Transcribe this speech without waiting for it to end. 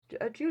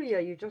Julia,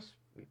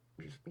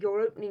 your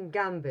opening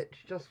gambit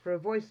just for a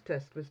voice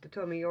test was to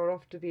tell me you're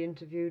off to be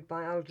interviewed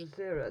by Al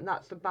Jazeera, and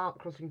that's about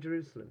crossing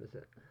Jerusalem, is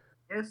it?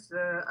 Yes,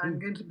 I'm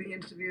going to be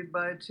interviewed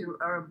by two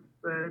Arab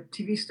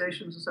TV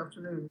stations this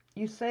afternoon.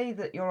 You say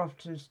that you're off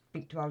to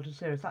speak to Al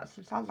Jazeera. That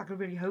sounds like a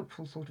really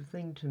hopeful sort of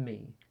thing to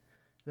me.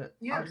 That Al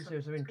Yes, Jazeera are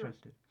that's good.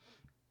 interested.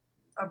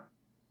 I've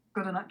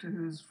got an actor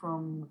who's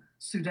from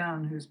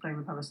Sudan who's playing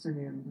a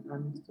Palestinian,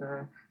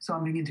 and so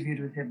I'm being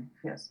interviewed with him.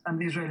 Yes, and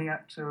the Israeli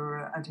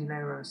actor Adi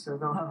Lero, so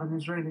they'll have an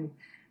Israeli,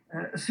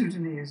 a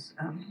Sudanese,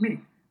 and me,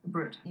 a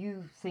Brit.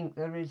 You think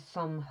there is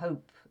some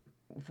hope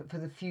for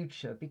the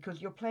future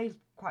because your play's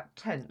quite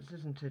tense,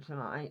 isn't it? And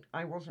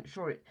I wasn't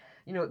sure it.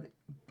 You know,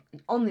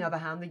 on the other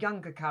hand, the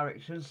younger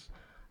characters,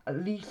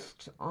 at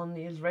least on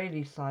the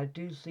Israeli side,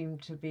 do seem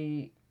to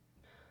be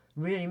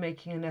really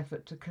making an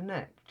effort to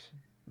connect.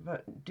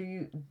 But do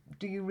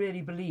you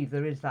really believe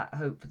there is that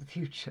hope for the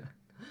future?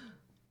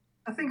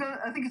 I think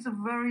it's a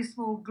very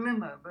small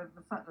glimmer, but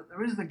the fact that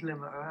there is the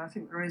glimmer, I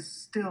think there is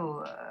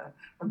still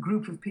a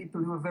group of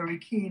people who are very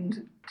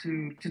keen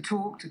to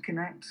talk, to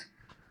connect.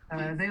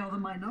 They are the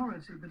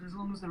minority, but as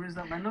long as there is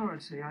that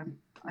minority,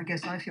 I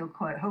guess I feel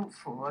quite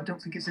hopeful. I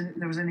don't think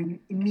there was any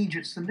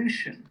immediate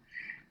solution,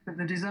 but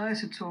the desire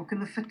to talk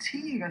and the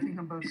fatigue, I think,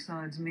 on both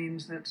sides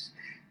means that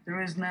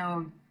there is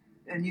now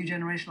a new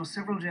generation or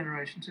several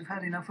generations who've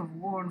had enough of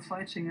war and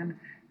fighting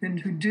and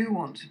who do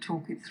want to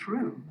talk it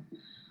through.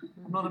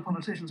 I'm not a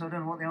politician, so I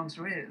don't know what the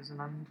answer is,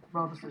 and I'm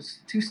rather for a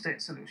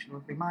two-state solution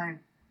would be my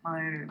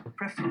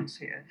preference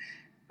here.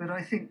 But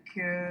I think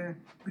the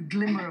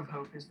glimmer of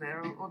hope is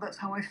there, or that's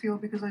how I feel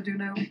because I do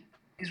know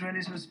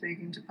Israelis who are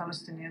speaking to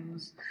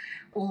Palestinians,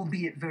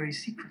 albeit very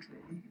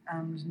secretly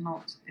and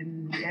not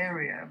in the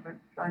area. But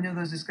I know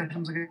those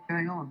discussions are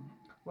going on.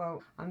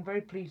 Well, I'm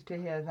very pleased to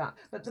hear that.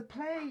 But the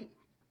play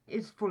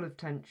is full of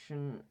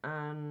tension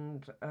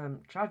and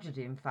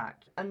tragedy, in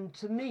fact. And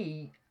to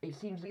me, it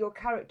seems that your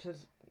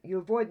characters, you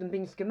avoid them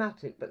being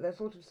schematic, but they're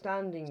sort of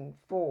standing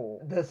for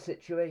the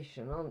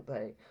situation, aren't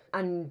they?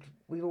 And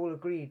we've all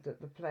agreed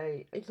that the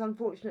play is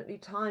unfortunately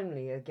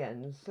timely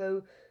again.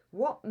 So,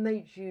 what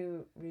made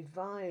you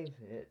revive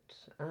it,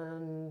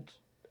 and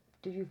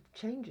did you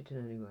change it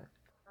in any way?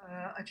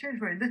 I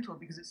changed very little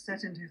because it's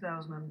set in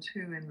 2002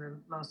 in the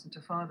last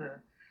Intifada.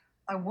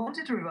 I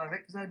wanted to revive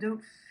it because I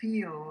don't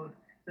feel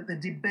that the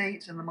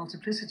debate and the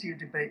multiplicity of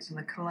debates and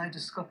the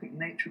kaleidoscopic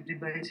nature of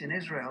debate in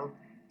Israel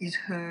is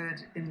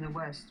heard in the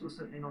West, or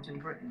certainly not in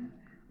Britain.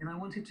 And I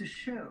wanted to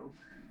show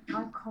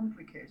how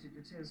complicated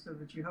it is so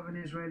that you have an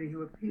Israeli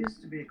who appears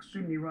to be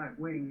extremely right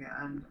wing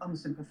and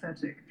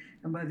unsympathetic,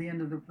 and by the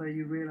end of the play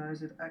you realize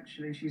that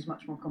actually she's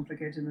much more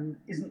complicated and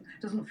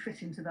doesn't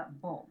fit into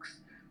that box.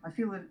 I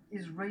feel that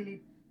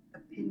Israeli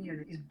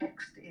opinion is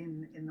boxed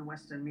in the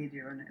Western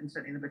media and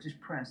certainly in the British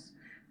press.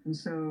 And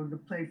so the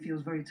play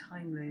feels very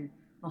timely.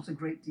 Not a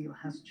great deal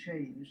has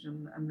changed,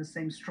 and the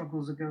same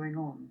struggles are going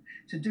on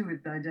to do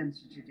with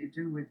identity, to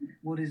do with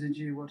what is a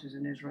Jew, what is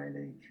an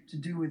Israeli, to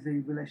do with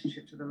the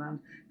relationship to the land,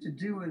 to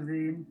do with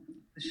the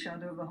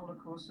shadow of the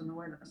Holocaust and the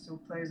way that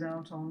still plays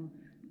out on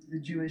the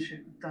Jewish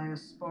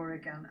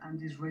diasporic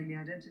and Israeli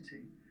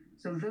identity.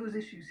 So those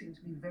issues seem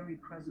to be very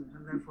present,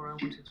 and therefore I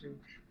wanted to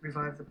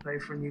revive the play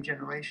for a new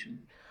generation.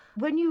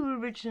 When you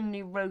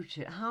originally wrote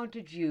it, how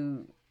did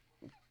you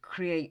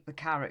create the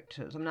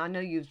characters? I mean, I know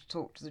you've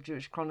talked to the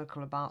Jewish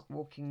Chronicle about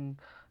walking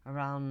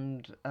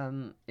around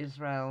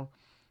Israel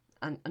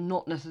and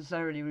not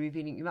necessarily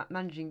revealing, you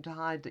managing to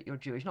hide that you're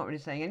Jewish, not really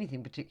saying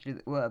anything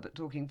particularly that were, but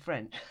talking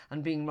French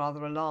and being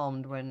rather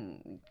alarmed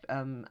when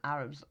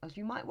Arabs, as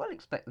you might well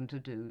expect them to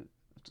do,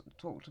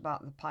 talked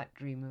about the pipe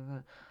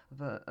dream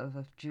of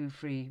a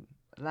Jew-free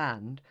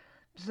land.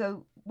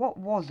 So, what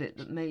was it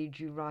that made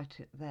you write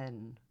it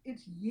then?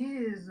 It's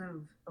years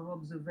of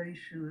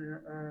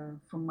observation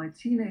from my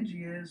teenage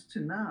years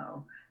to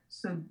now.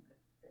 So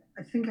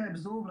I think I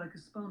absorb like a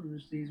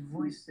sponge these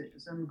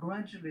voices, and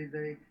gradually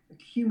they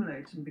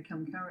accumulate and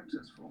become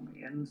characters for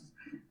me. And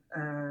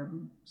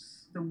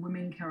the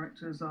women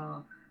characters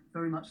are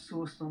very much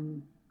sourced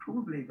on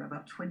probably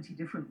about 20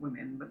 different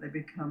women, but they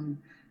become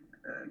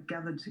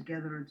gathered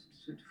together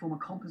to form a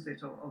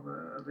composite of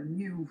a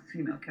new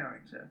female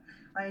character.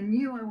 I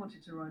knew I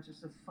wanted to write a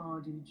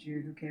Sephardi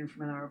Jew who came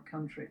from an Arab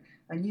country.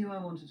 I knew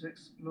I wanted to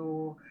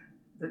explore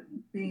that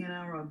being an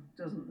Arab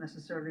doesn't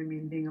necessarily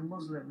mean being a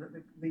Muslim, that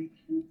the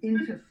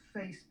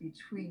interface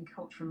between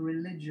culture and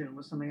religion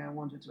was something I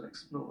wanted to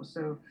explore.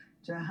 So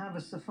to have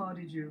a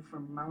Sephardi Jew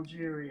from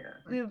Algeria.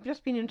 We've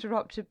just been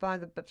interrupted by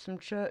some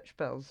church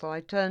bells, so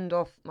I turned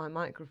off my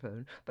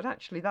microphone. But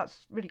actually,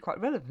 that's really quite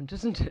relevant,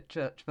 isn't it?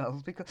 Church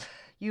bells, because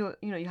you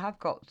have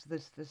got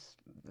this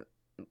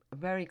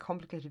very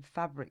complicated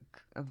fabric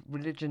of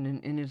religion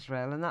in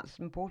Israel, and that's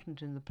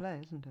important in the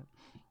play, isn't it?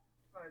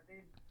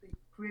 Right, the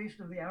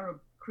creation of the Arab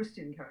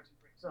Christian character,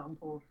 for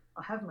example.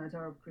 I have met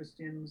Arab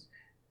Christians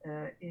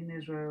in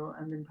Israel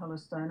and in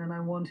Palestine, and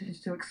I wanted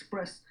to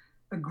express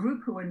a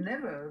group who were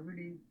never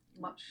really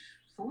much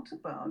thought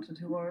about and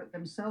who are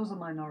themselves a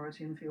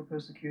minority and feel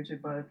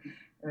persecuted by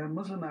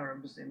Muslim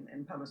Arabs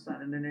in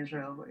Palestine and in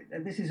Israel.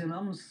 This is an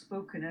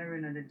unspoken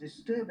area and a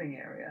disturbing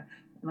area,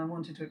 and I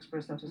wanted to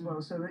express that as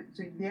well. So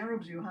the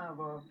Arabs you have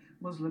are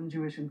Muslim,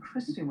 Jewish, and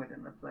Christian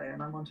within the play,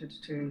 and I wanted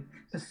to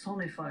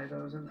personify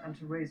those and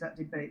to raise that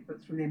debate,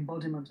 but through the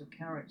embodiment of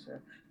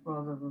character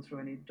rather than through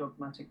any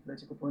dogmatic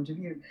political point of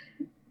view.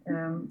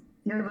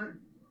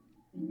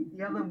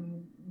 The other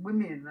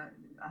women,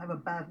 I have a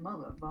bad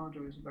mother.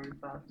 Varda is a very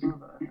bad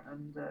mother,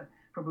 and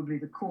probably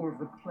the core of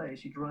the play,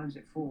 she drives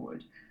it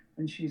forward.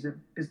 And she's a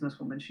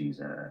businesswoman, she's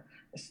a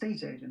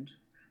estate agent,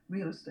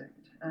 real estate.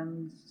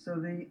 And so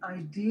the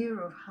idea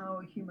of how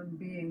a human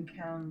being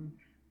can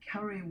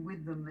carry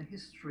with them the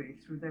history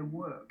through their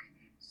work.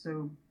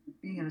 So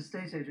being an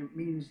estate agent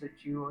means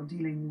that you are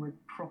dealing with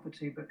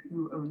property, but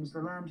who owns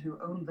the land, who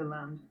owned the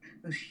land,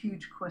 those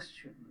huge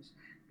questions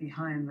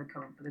behind the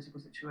current political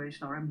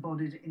situation are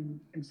embodied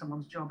in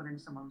someone's job and in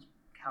someone's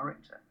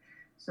character.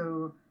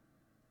 So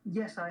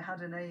yes, I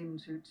had an aim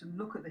to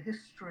look at the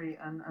history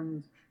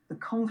and the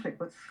conflict,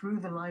 but through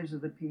the lives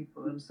of the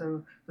people. And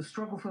so the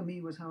struggle for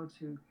me was how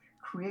to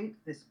create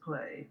this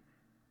play,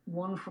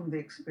 one, from the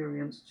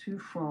experience, two,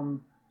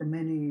 from the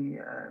many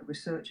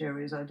research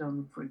areas I've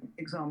done, for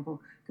example,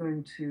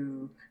 going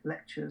to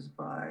lectures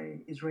by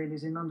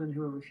Israelis in London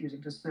who are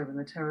refusing to serve in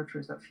the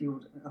territories that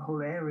fueled a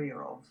whole area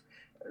of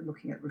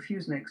looking at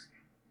refuseniks,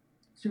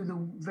 to the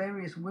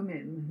various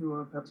women who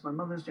are perhaps my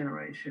mother's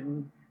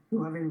generation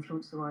who have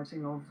influenced the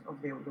writing of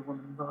the older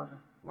woman, Varda.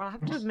 Well, I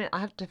have to admit, I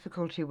have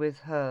difficulty with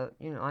her.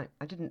 You know,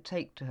 I didn't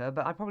take to her,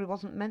 but I probably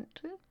wasn't meant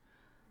to.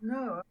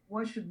 No,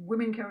 why should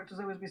women characters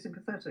always be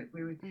sympathetic?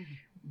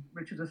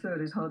 Richard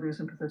III is hardly a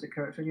sympathetic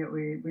character, and yet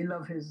we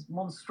love his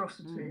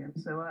monstrosity. And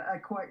so I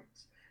quite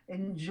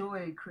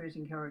enjoy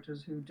creating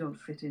characters who don't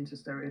fit into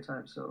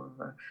stereotypes of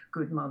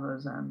good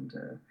mothers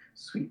and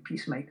sweet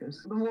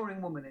peacemakers. The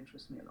warring woman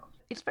interests me a lot.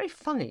 It's very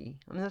funny.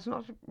 I mean, there's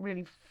not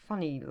really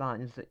funny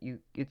lines that you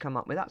come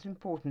up with. That's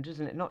important,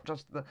 isn't it? Not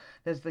just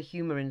there's the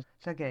humour in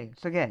Sergei,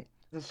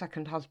 the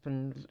second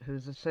husband,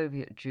 who's a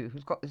Soviet Jew,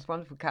 who's got this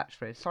wonderful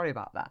catchphrase, sorry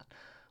about that,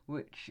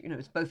 which, you know,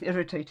 is both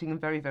irritating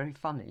and very, very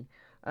funny.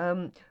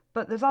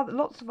 But there's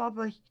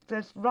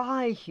there's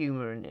wry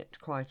humour in it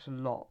quite a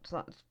lot. So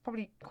that's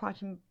probably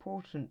quite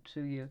important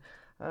to you.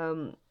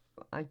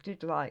 I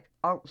did like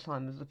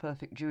Alzheimer's, the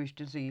perfect Jewish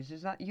disease.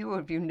 Is that you, or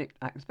have you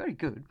nicked that? It's very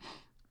good.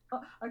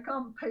 I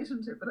can't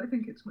patent it, but I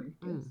think it's me.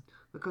 Yes.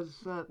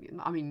 Because,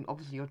 I mean,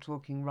 obviously you're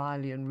talking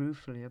wryly and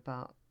ruefully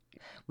about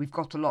we've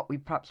got a lot we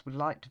perhaps would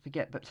like to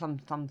forget, but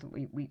some that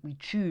we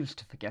choose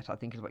to forget, I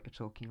think is what you're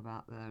talking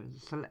about there.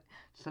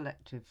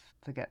 Selective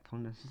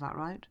forgetfulness, is that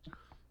right?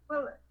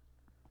 Well,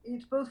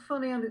 it's both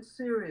funny and it's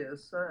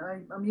serious.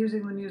 I'm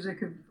using the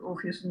music of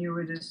Orpheus and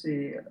Eurydice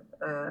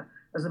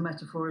as a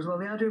metaphor as well.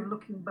 The idea of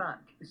looking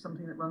back is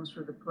something that runs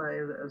through the play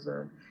as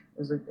a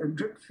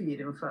drip feed,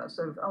 in fact.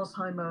 So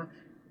Alzheimer,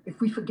 if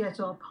we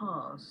forget our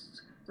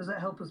past, does that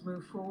help us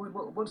move forward?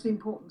 What's the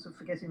importance of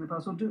forgetting the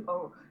past?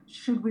 Or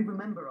should we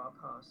remember our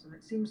past? And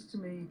it seems to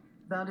me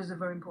that is a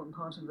very important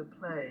part of the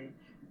play.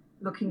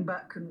 Looking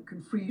back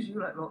can freeze you,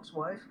 like Lot's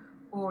wife,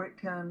 or it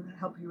can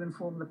help you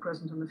inform the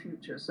present and the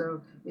future.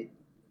 So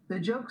the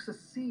jokes are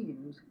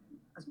seen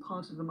as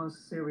part of the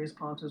most serious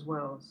part as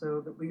well,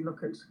 so that we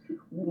look at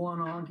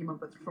one argument,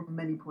 but from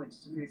many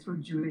points of view, through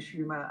Jewish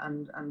humour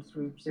and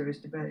through serious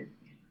debate.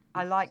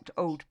 I liked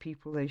old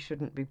people, they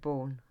shouldn't be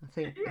born, I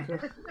think.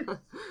 Is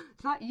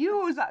that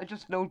you, or is that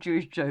just an old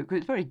Jewish joke?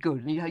 It's very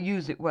good, and you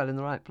use it well in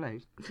the right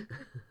place.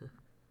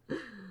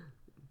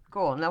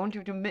 Go on, I want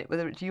you to admit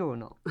whether it's you or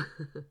not.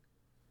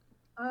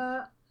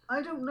 I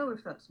don't know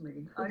if that's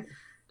me.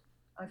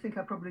 I think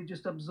I probably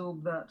just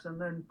absorbed that and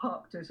then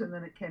parked it, and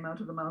then it came out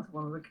of the mouth of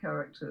one of the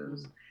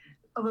characters.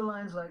 Other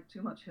lines like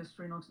too much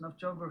history, not enough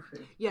geography.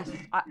 Yes,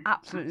 I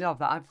absolutely love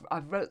that.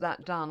 I've wrote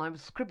that down. I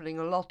was scribbling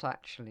a lot,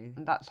 actually.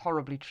 And that's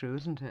horribly true,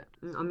 isn't it?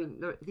 I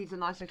mean, these are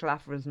nice little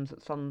aphorisms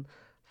that sum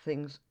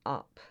things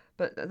up.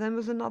 But then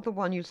was another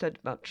one you said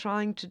about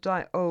trying to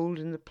die old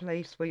in the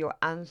place where your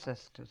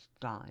ancestors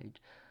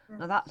died. Yes.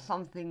 Now, that's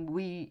something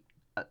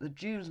the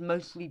Jews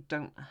mostly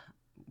don't...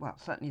 Well,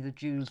 certainly the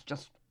Jews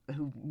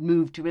who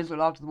moved to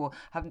Israel after the war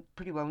have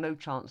pretty well no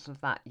chance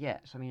of that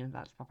yet. I mean,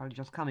 that's probably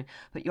just coming.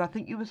 But I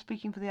think you were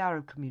speaking for the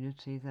Arab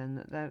community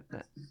then.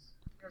 Yes,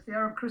 the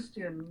Arab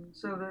Christian.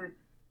 So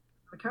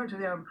the character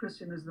of the Arab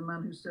Christian is the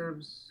man who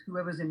serves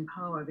whoever's in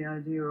power, the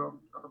idea of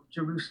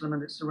Jerusalem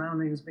and its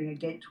surroundings being a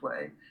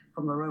gateway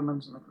from the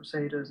Romans and the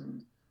Crusaders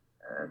and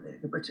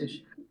the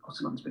British,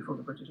 Ottomans before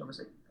the British,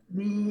 obviously.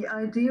 The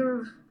idea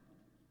of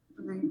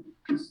the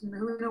person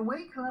who in a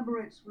way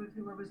collaborates with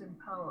whoever's in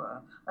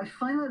power. I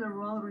find that a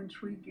rather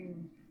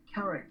intriguing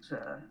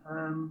character.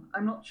 I'm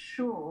not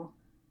sure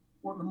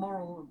what the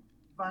moral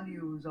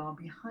values are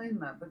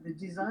behind that, but the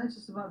desire to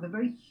survive, the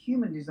very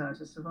human desire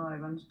to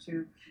survive and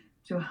to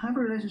have a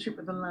relationship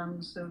with the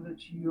land so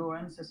that your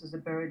ancestors are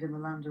buried in the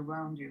land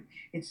around you.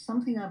 It's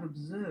something I've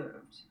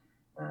observed,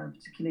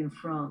 particularly in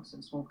France,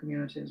 in small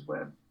communities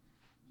where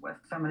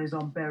families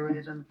are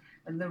buried, and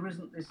and there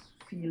isn't this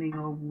feeling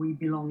of we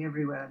belong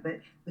everywhere.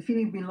 The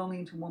feeling of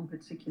belonging to one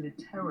particular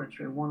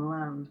territory, one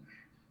land.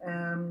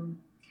 Um,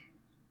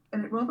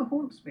 and it rather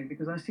haunts me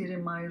because I see it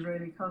in my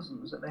Israeli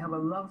cousins that they have a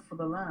love for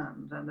the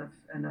land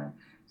and a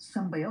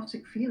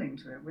symbiotic feeling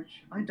to it,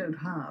 which I don't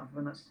have,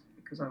 and that's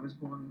because I was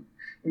born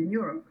in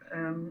Europe.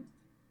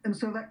 And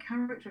so that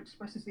character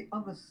expresses the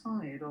other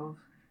side of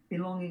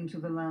belonging to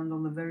the land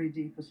on the very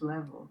deepest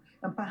level.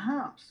 And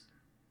perhaps,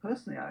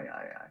 personally,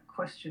 I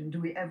question, do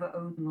we ever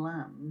own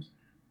land?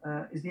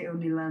 Is the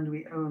only land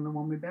we own the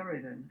one we're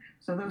buried in?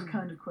 So those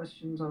kind of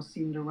questions are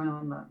seamed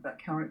around that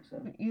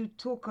character. You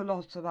talk a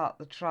lot about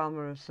the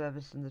trauma of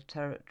service in the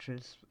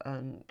territories,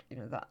 and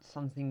that's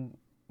something,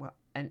 well,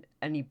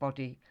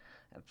 anybody,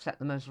 except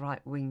the most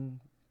right-wing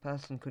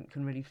person,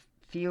 can really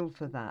feel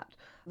for that.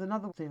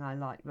 Another thing I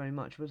liked very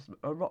much was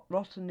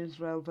Rotten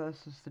Israel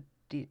versus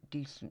the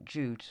Decent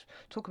Jew.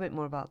 Talk a bit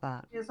more about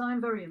that. Yes, I'm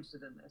very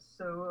interested in this.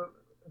 So,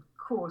 of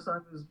course, I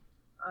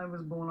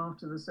was born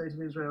after the State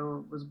of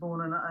Israel was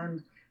born,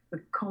 and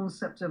the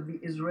concept of the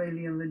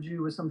Israeli and the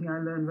Jew was something I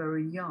learned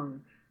very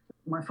young.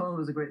 My father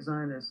was a great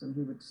Zionist, and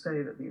he would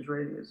say that the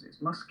Israeli is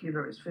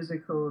muscular, is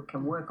physical,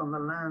 can work on the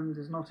land,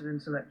 is not an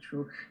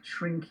intellectual,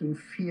 shrinking,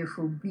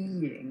 fearful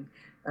being.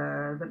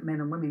 That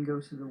men and women go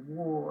to the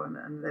war,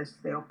 and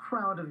they are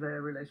proud of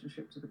their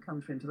relationship to the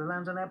country and to the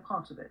land, and they're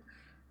part of it.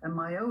 And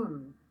my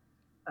own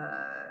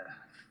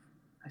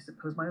I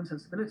suppose my own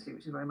sensibility,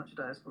 which is very much a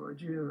diaspora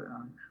Jew.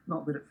 I'm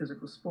not good at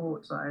physical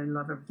sports. I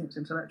love everything that's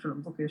intellectual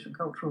and bookish and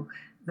cultural.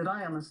 That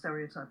I am a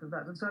stereotype of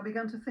that. And so I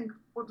began to think,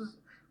 what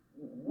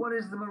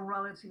is the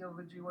morality of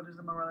a Jew? What is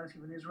the morality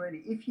of an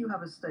Israeli? If you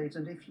have a state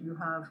and if you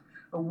have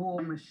a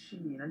war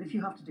machine and if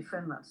you have to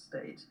defend that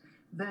state,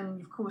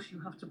 then of course you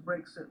have to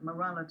break certain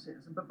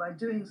moralities. But by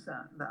doing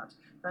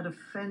that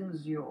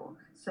offends your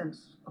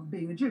sense of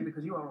being a Jew,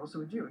 because you are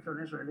also a Jew. If you're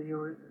an Israeli,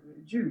 you're a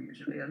Jew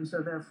usually, and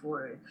so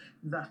therefore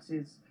that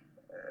is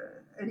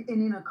an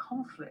inner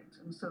conflict.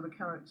 And so the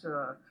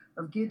character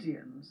of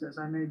Gideon says,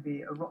 I may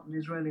be a rotten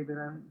Israeli, but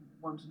I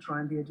want to try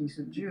and be a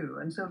decent Jew.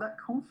 And so that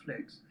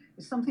conflict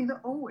is something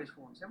that always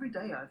haunts. Every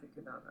day I think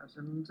about that,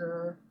 and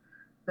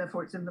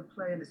therefore it's in the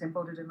play and it's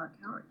embodied in that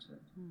character.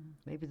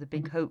 Maybe the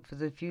big hope for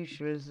the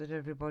future is that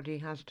everybody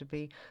has to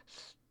be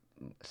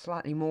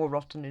slightly more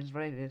rotten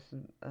Israelis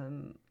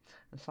and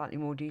slightly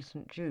more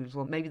decent Jews,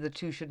 or maybe the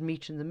two should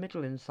meet in the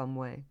middle in some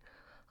way.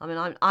 I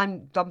mean,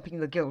 I'm dumping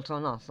the guilt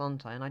on us,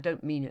 aren't I? And I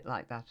don't mean it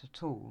like that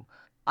at all.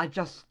 I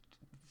just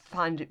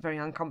find it very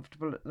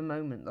uncomfortable at the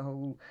moment, the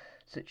whole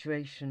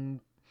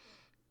situation.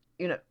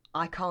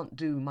 I can't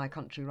do my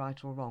country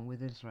right or wrong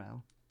with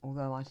Israel,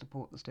 although I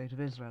support the State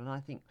of Israel, and I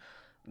think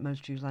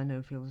most Jews I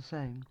know feel the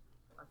same.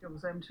 I feel the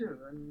same too,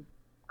 and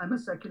I'm a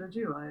secular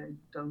Jew. I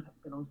don't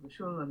belong to the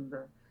shul, and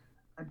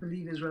I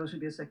believe Israel should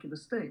be a secular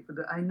state. But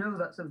I know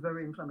that's a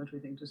very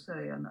inflammatory thing to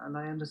say, and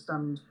I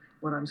understand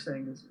what I'm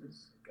saying is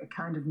a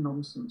kind of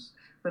nonsense.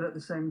 But at the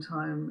same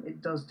time,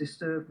 it does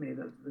disturb me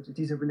that it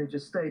is a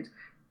religious state.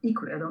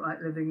 Equally, I don't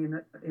like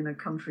living in a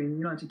country in the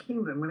United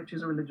Kingdom, which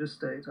is a religious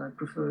state. I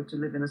prefer to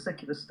live in a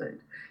secular state.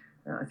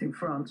 I think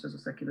France, as a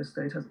secular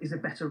state, is a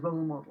better role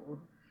model,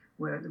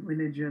 where the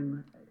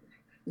religion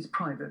is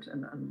private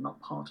and not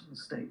part of the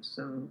state.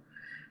 So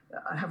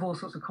I have all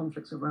sorts of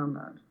conflicts around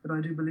that. But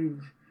I do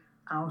believe,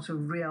 out of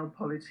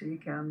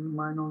realpolitik and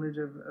my knowledge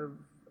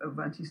of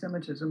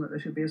anti-Semitism, that there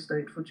should be a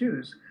state for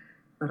Jews.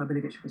 But I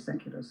believe it should be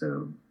secular.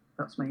 So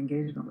that's my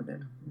engagement with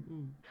it.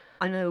 Mm-hmm.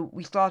 I know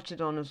we started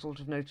on a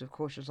sort of note of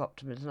cautious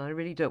optimism, and I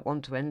really don't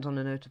want to end on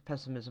a note of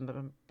pessimism, but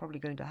I'm probably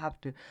going to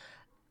have to.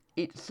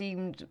 It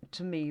seemed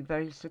to me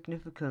very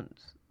significant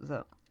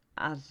that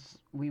as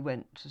we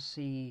went to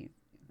see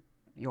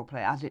your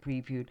play, as it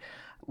previewed,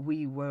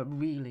 we were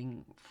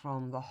reeling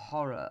from the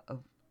horror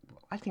of,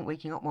 I think,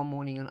 waking up one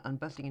morning and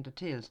bursting into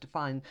tears to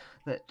find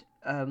that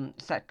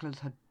settlers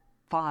had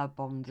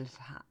firebombed this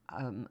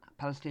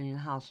Palestinian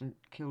house and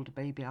killed a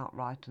baby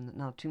outright, and that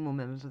now 2 more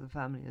members of the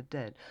family are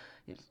dead.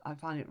 I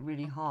find it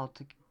really hard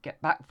to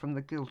get back from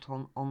the guilt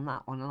on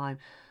that one, and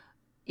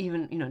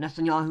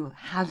Netanyahu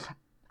has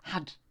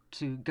had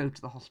to go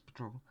to the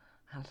hospital,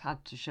 has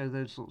had to show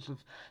those sorts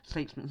of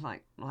statements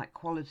like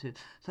quality.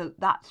 So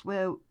that's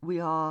where we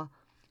are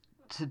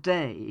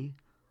today,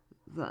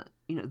 that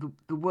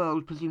the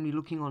world presumably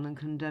looking on and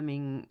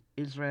condemning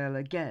Israel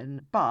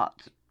again,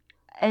 but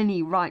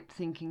any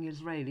right-thinking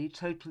Israeli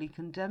totally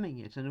condemning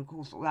it, and of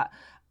course all that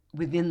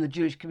within the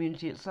Jewish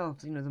community itself.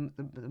 The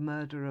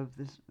murder of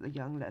the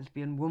young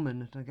lesbian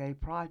woman at a gay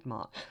pride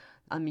march.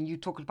 I mean, you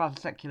talk about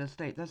a secular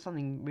state. There's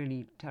something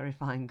really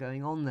terrifying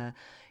going on there.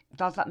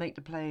 Does that make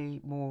the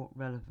play more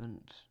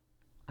relevant,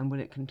 and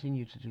will it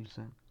continue to do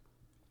so?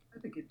 I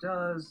think it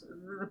does.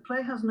 The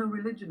play has no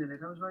religion in it.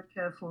 I was very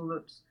careful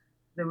that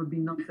there would be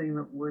nothing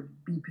that would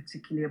be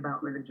particularly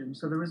about religion.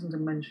 So there isn't a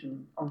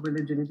mention of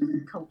religion. It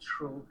is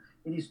cultural,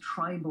 it is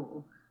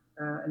tribal,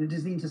 and it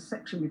is the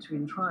intersection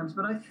between tribes.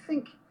 But I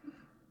think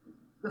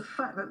the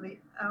fact that the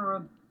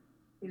Arab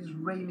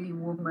Israeli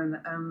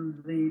woman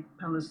and the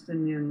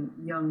Palestinian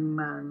young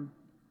man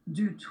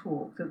do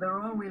talk, that there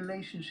are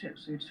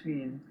relationships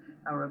between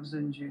Arabs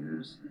and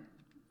Jews.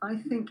 I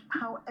think,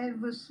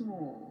 however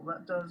small,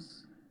 that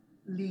does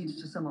lead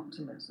to some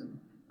optimism.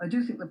 I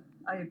do think that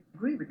I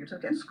agree with you.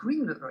 I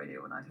screamed at the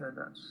radio when I heard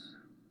that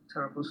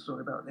terrible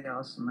story about the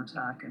arson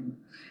attack and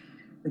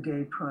the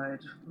gay pride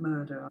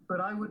murder. But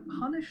I would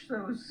punish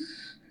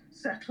those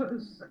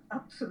settlers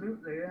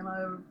absolutely, and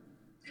I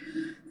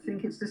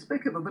think it's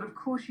despicable. But of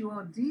course, you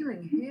are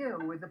dealing here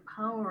with the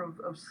power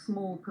of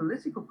small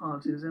political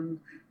parties, and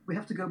we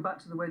have to go back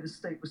to the way the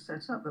state was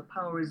set up. That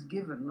power is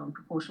given on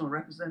proportional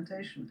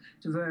representation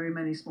to very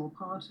many small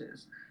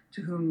parties,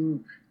 to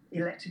whom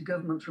elected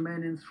governments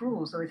remain in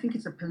thrall. So I think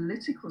it's a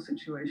political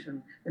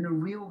situation and a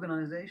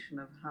reorganization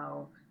of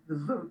how the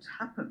vote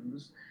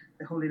happens.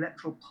 The whole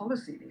electoral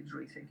policy needs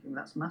rethinking.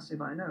 That's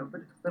massive, I know.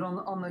 But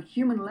on the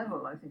human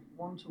level, I think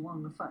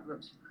one-to-one, the fact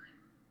that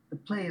the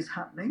play is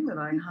happening, that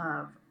I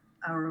have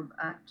Arab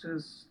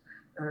actors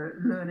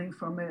learning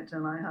from it,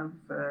 and I have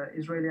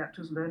Israeli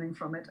actors learning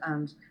from it,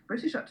 and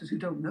British actors who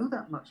don't know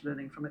that much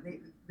learning from it.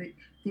 The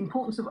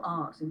importance of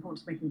art, the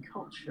importance of making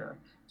culture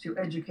to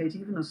educate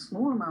even a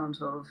small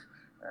amount of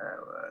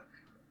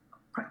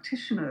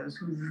practitioners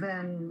who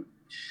then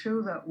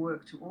show that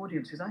work to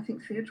audiences. I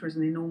think theatre is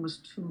an enormous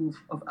tool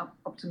of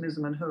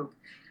optimism and hope.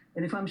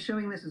 And if I'm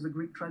showing this as a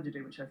Greek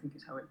tragedy, which I think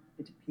is how it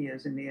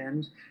appears in the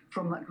end,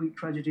 from that Greek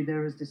tragedy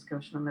there is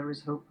discussion and there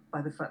is hope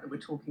by the fact that we're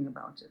talking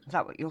about it. Is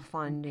that what you're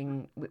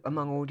finding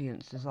among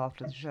audiences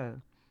after the show?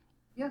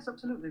 Yes,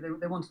 absolutely.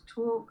 They want to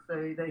talk,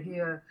 they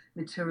hear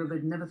material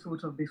they'd never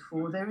thought of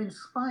before, they're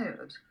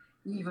inspired.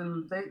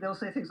 Even they'll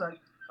say things like,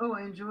 oh,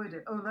 I enjoyed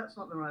it. Oh, that's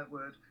not the right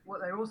word.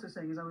 What they're also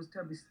saying is, I was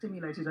terribly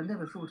stimulated. I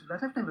never thought of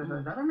that. I've never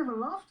heard that. I've never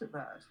laughed at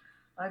that.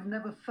 I've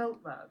never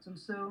felt that. And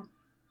so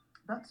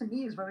that to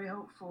me is very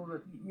hopeful,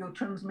 that you're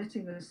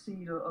transmitting a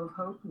seed of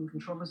hope and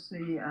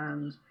controversy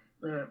and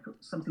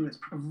something that's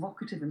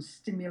provocative and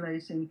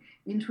stimulating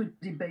into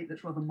a debate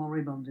that's rather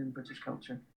moribund in British culture.